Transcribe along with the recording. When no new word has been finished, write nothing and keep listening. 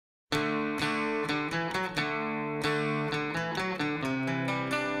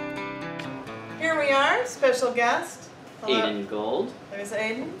we are, special guest. Hello. Aiden Gold. There's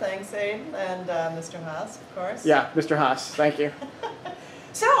Aiden. Thanks, Aiden. And Mr. Haas, of course. Yeah, Mr. Haas. Thank you.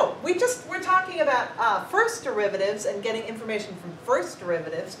 So, we're talking about first derivatives and getting information from first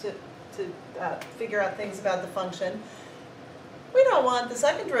derivatives to figure out things about the function. We don't want the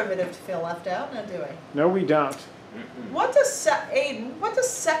second derivative to feel left out, now do we? No, we don't. What does, Aiden, what does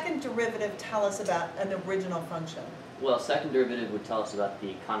second derivative tell us about an original function? Well, second derivative would tell us about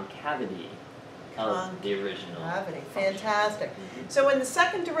the concavity of the original. Concavity, fantastic. So when the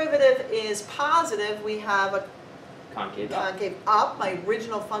second derivative is positive, we have a concave up. My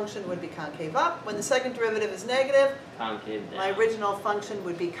original function would be concave up. When the second derivative is negative, concave down. my original function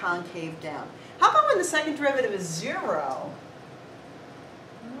would be concave down. How about when the second derivative is 0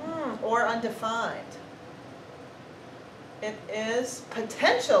 or undefined? It is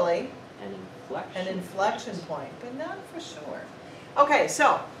potentially an inflection point, but not for sure. Okay,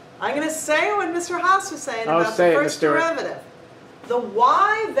 so I'm going to say what Mr. Haas was saying about the first derivative. The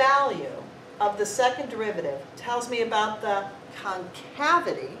y value of the second derivative tells me about the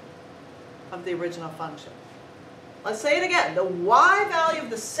concavity of the original function. Let's say it again. The y value of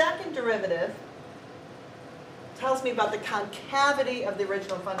the second derivative tells me about the concavity of the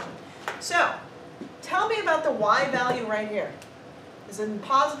original function. So, tell me about the y value right here. Is it in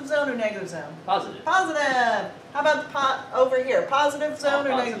positive zone or negative zone? Positive. Positive. How about the over here? Positive zone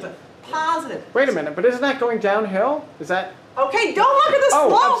or negative zone? Positive. Wait a minute, but isn't that going downhill? Is that? Okay, don't look at the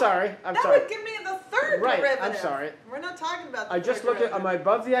slope. Oh, I'm sorry. That would give me the third derivative. I'm sorry. We're not talking about the I just looked at, am I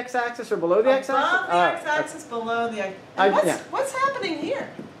above the x-axis or below the x-axis? Above the x-axis, below the x-axis. What's happening here?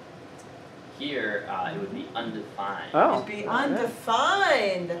 Here, it would be undefined. Oh. It would be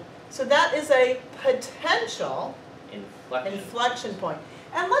undefined. So that is a potential inflection point.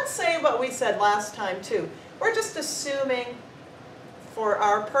 And let's say what we said last time too. We're just assuming for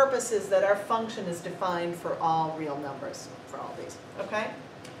our purposes that our function is defined for all real numbers, for all these, okay?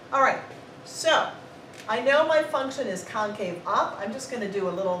 All right, so I know my function is concave up. I'm just going to do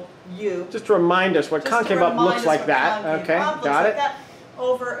a little U. Just to remind us what concave up looks like that. Okay, got it.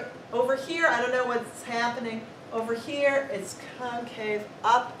 Over here, I don't know what's happening. Over here, it's concave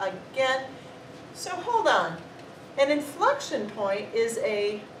up again. So hold on. An inflection point is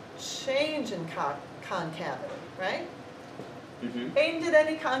a change in concavity, right? Aiden, did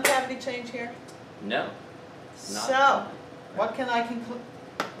any concavity change here? No. So, what can I conclude?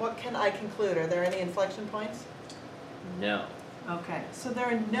 What can I conclude? Are there any inflection points? No. Okay, so there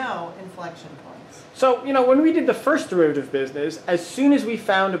are no inflection points. So, you know, when we did the first derivative business, as soon as we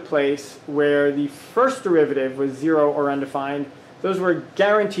found a place where the first derivative was 0 or undefined, those were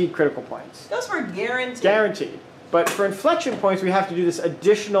guaranteed critical points. Those were guaranteed. Guaranteed. But for inflection points, we have to do this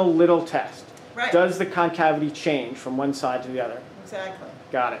additional little test. Right. Does the concavity change from one side to the other? Exactly.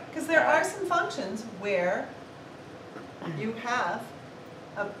 Got it. Because there are some functions where you have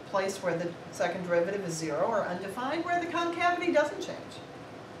a place where the second derivative is 0 or undefined, where the concavity doesn't change.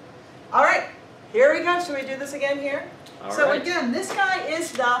 All right, here we go. Should we do this again here? All so right. Again, this guy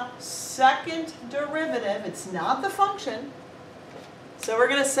is the second derivative. It's not the function. So we're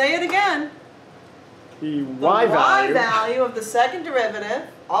going to say it again. The y value of the second derivative,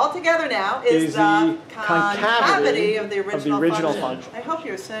 all together now, is the concavity of the original function. I hope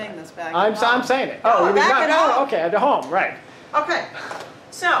you're saying this back at home. I'm saying it. Oh, back at home. Okay, at home, right. Okay,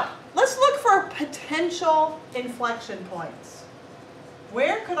 so let's look for potential inflection points.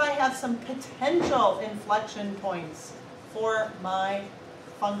 Where could I have some potential inflection points for my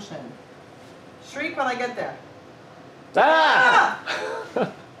function? Shriek when I get there. Ah!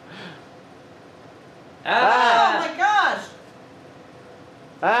 Oh my gosh!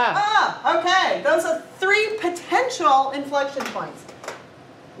 Ah! Okay, those are 3 potential inflection points.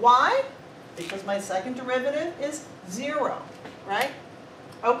 Why? Because my second derivative is 0, right?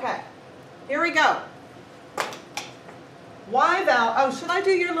 Okay, here we go. Y value. Oh, should I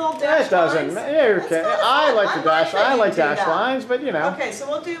do your little dash lines? It doesn't. Yeah, okay. I like dash lines, but you know. Okay, so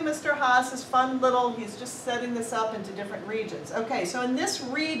we'll do Mr. Haas's fun little. He's just setting this up into different regions. Okay, so in this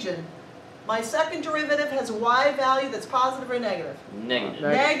region, my second derivative has a y value that's positive or negative? Negative.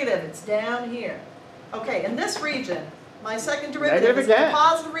 Negative. It's down here. Okay, in this region, my second derivative is the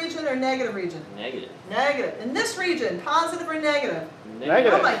positive region or negative region? Negative. Negative. In this region, positive or negative?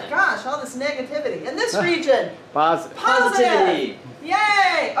 Negative. Oh my gosh, all this negativity. In this region, positive. Positivity.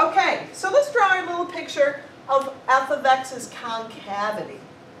 Yay! Okay, so let's draw a little picture of f of x's concavity.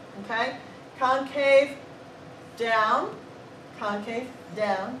 Okay? Concave down, concave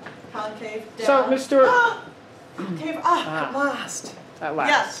down, concave down. So, Mr. Concave, at last. at last.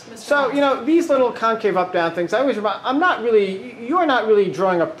 Yes, Mr. So, Haas. you know, these little concave up-down things, I always remind, you're not really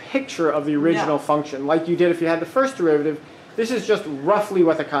drawing a picture of the original function like you did if you had the first derivative. This is just roughly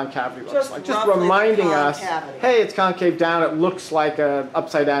what the concavity looks like. Just reminding us, hey, it's concave down, it looks like a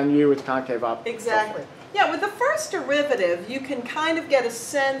upside down U, it's concave up. Exactly. Yeah, with the first derivative, you can kind of get a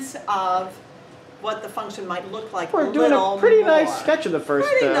sense of what the function might look like. We're doing a pretty nice sketch of the first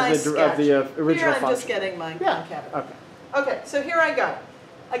of the original here function. I'm just getting my concavity. Okay. Okay, so here I go.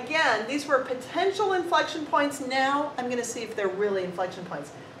 Again, these were potential inflection points. Now I'm going to see if they're really inflection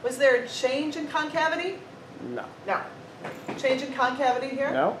points. Was there a change in concavity? No. No. Change in concavity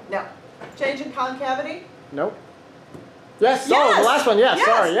here? No. No. Change in concavity? Nope. Yes. Oh, the last one. Yes. Yes.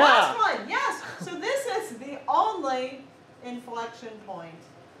 Sorry. Yeah. Last one. Yes. So this is the only inflection point.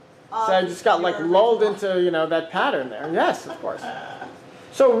 So I just got like lulled into, you know, that pattern there. Yes, of course.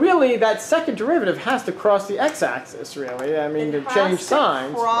 So really, that second derivative has to cross the x-axis, really. I mean, to change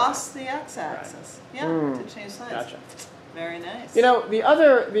signs. Cross the x-axis. Right. Yeah, to change signs. Gotcha. Very nice. You know, the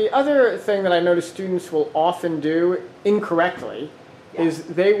other thing that I notice students will often do incorrectly is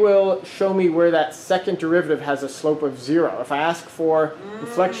they will show me where that second derivative has a slope of 0. If I ask for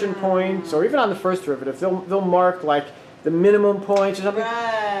inflection points, or even on the first derivative, they'll mark like the minimum points or something.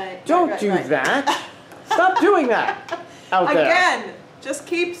 Right. Don't do that. Stop doing that out there. Again, just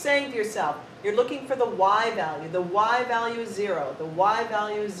keep saying to yourself, you're looking for the y value. The y value is 0. The y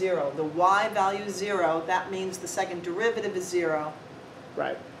value is 0. The y value is 0. That means the second derivative is 0.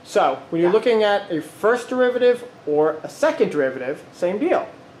 Right. So when you're looking at a first derivative or a second derivative, same deal.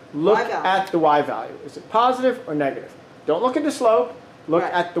 Look at the y value. Is it positive or negative? Don't look at the slope. Look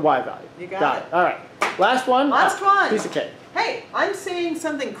at the y value. You got it. All right. Last one. Last one. Piece of cake. Hey, I'm seeing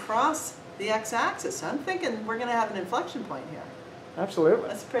something cross the x-axis. I'm thinking we're going to have an inflection point here. Absolutely.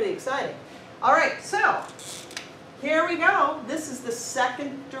 That's pretty exciting. All right, so here we go. This is the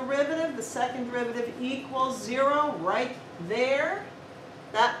second derivative. The second derivative equals 0 right there.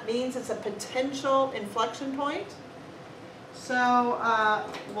 That means it's a potential inflection point. So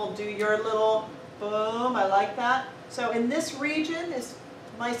we'll do your little boom. I like that. So in this region, is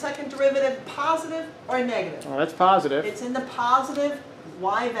my second derivative positive or negative? Oh, that's positive. It's in the positive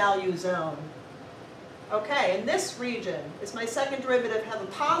y value zone. Okay, in this region, is my second derivative have a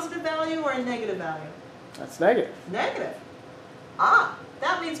positive value or a negative value? That's negative. Negative. Ah,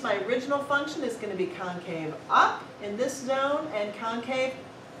 that means my original function is going to be concave up in this zone and concave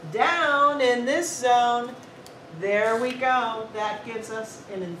down in this zone. There we go. That gives us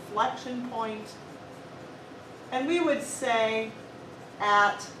an inflection point. And we would say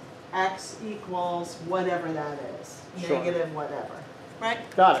at x equals whatever that is. Sure. Negative whatever. Right?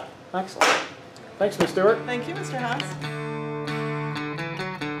 Got it. Excellent. Thanks, Ms. Stewart. Thank you, Mr. Haas.